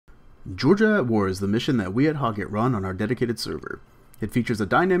Georgia at War is the mission that we at Hoggit run on our dedicated server. It features a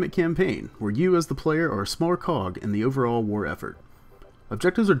dynamic campaign, where you as the player are a smaller cog in the overall war effort.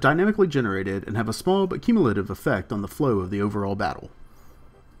 Objectives are dynamically generated and have a small but cumulative effect on the flow of the overall battle.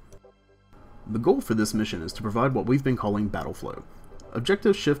 The goal for this mission is to provide what we've been calling battle flow.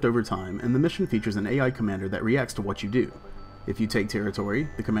 Objectives shift over time, and the mission features an AI commander that reacts to what you do. If you take territory,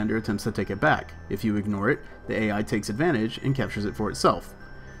 the commander attempts to take it back. If you ignore it, the AI takes advantage and captures it for itself.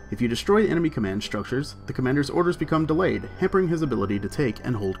 If you destroy enemy command structures, the commander's orders become delayed, hampering his ability to take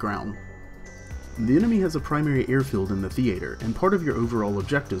and hold ground. The enemy has a primary airfield in the theater, and part of your overall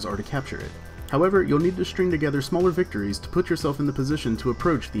objectives are to capture it. However, you'll need to string together smaller victories to put yourself in the position to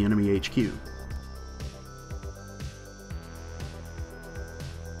approach the enemy HQ.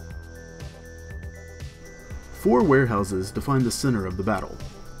 Four warehouses define the center of the battle.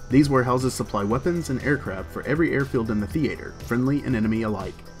 These warehouses supply weapons and aircraft for every airfield in the theater, friendly and enemy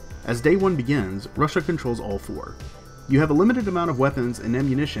alike. As day one begins, Russia controls all four. You have a limited amount of weapons and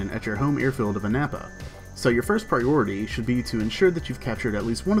ammunition at your home airfield of Anapa, so your first priority should be to ensure that you've captured at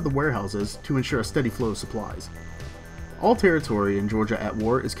least one of the warehouses to ensure a steady flow of supplies. All territory in Georgia at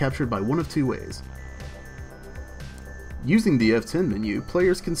War is captured by one of two ways. Using the F10 menu,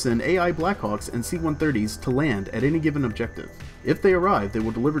 players can send AI Blackhawks and C-130s to land at any given objective. If they arrive, they will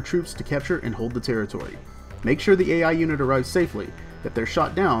deliver troops to capture and hold the territory. Make sure the AI unit arrives safely. If they're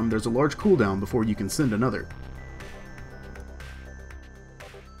shot down, there's a large cooldown before you can send another.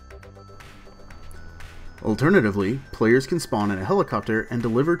 Alternatively, players can spawn in a helicopter and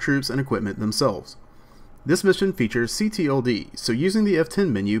deliver troops and equipment themselves. This mission features CTLD, so using the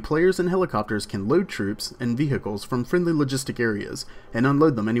F10 menu, players in helicopters can load troops and vehicles from friendly logistic areas and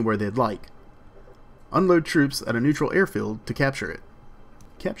unload them anywhere they'd like. Unload troops at a neutral airfield to capture it.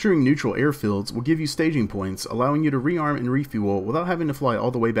 Capturing neutral airfields will give you staging points, allowing you to rearm and refuel without having to fly all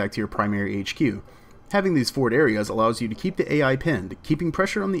the way back to your primary HQ. Having these forward areas allows you to keep the AI pinned. Keeping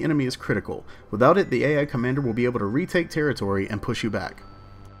pressure on the enemy is critical. Without it, the AI commander will be able to retake territory and push you back.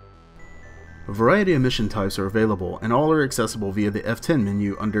 A variety of mission types are available, and all are accessible via the F10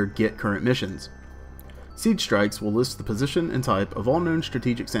 menu under Get Current Missions. Siege Strikes will list the position and type of all known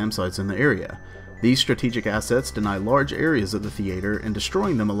strategic SAM sites in the area. These strategic assets deny large areas of the theater, and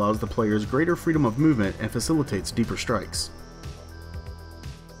destroying them allows the players greater freedom of movement and facilitates deeper strikes.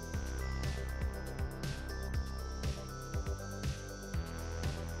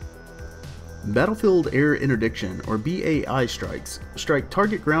 Battlefield Air Interdiction, or BAI strikes, strike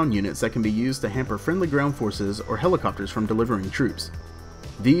target ground units that can be used to hamper friendly ground forces or helicopters from delivering troops.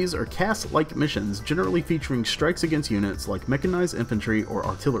 These are CAS-like missions, generally featuring strikes against units like mechanized infantry or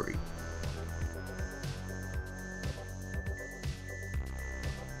artillery.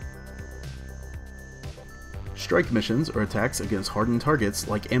 Strike missions are attacks against hardened targets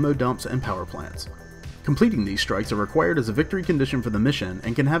like ammo dumps and power plants. Completing these strikes are required as a victory condition for the mission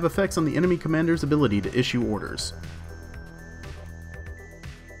and can have effects on the enemy commander's ability to issue orders.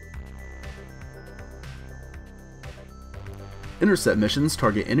 Intercept missions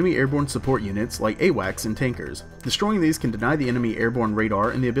target enemy airborne support units like AWACS and tankers. Destroying these can deny the enemy airborne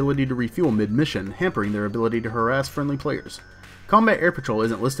radar and the ability to refuel mid-mission, hampering their ability to harass friendly players. Combat Air Patrol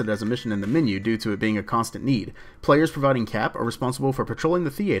isn't listed as a mission in the menu due to it being a constant need. Players providing CAP are responsible for patrolling the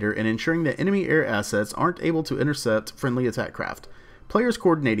theater and ensuring that enemy air assets aren't able to intercept friendly attack craft. Players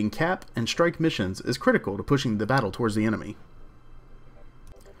coordinating CAP and strike missions is critical to pushing the battle towards the enemy.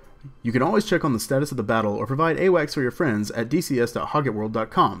 You can always check on the status of the battle or provide AWACS for your friends at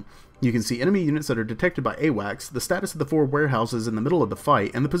dcs.hoggitworld.com. You can see enemy units that are detected by AWACS, the status of the four warehouses in the middle of the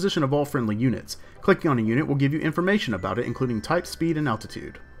fight, and the position of all friendly units. Clicking on a unit will give you information about it, including type, speed, and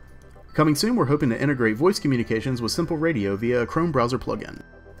altitude. Coming soon, we're hoping to integrate voice communications with simple radio via a Chrome browser plugin.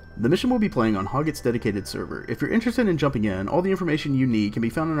 The mission will be playing on Hoggit's dedicated server. If you're interested in jumping in, all the information you need can be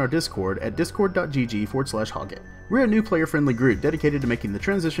found in our Discord at discord.gg/Hoggit. We're a new player-friendly group dedicated to making the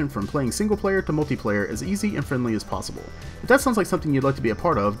transition from playing single-player to multiplayer as easy and friendly as possible. If that sounds like something you'd like to be a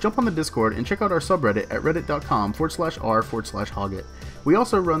part of, jump on the Discord and check out our subreddit at reddit.com/r/Hoggit. We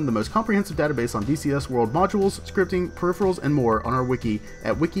also run the most comprehensive database on DCS World modules, scripting, peripherals, and more on our wiki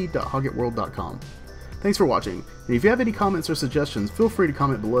at wiki.hoggitworld.com. Thanks for watching, and if you have any comments or suggestions, feel free to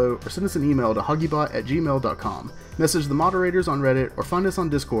comment below or send us an email to hoggibot@gmail.com. Message the moderators on Reddit or find us on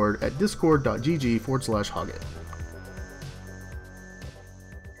Discord at discord.gg/Hoggit.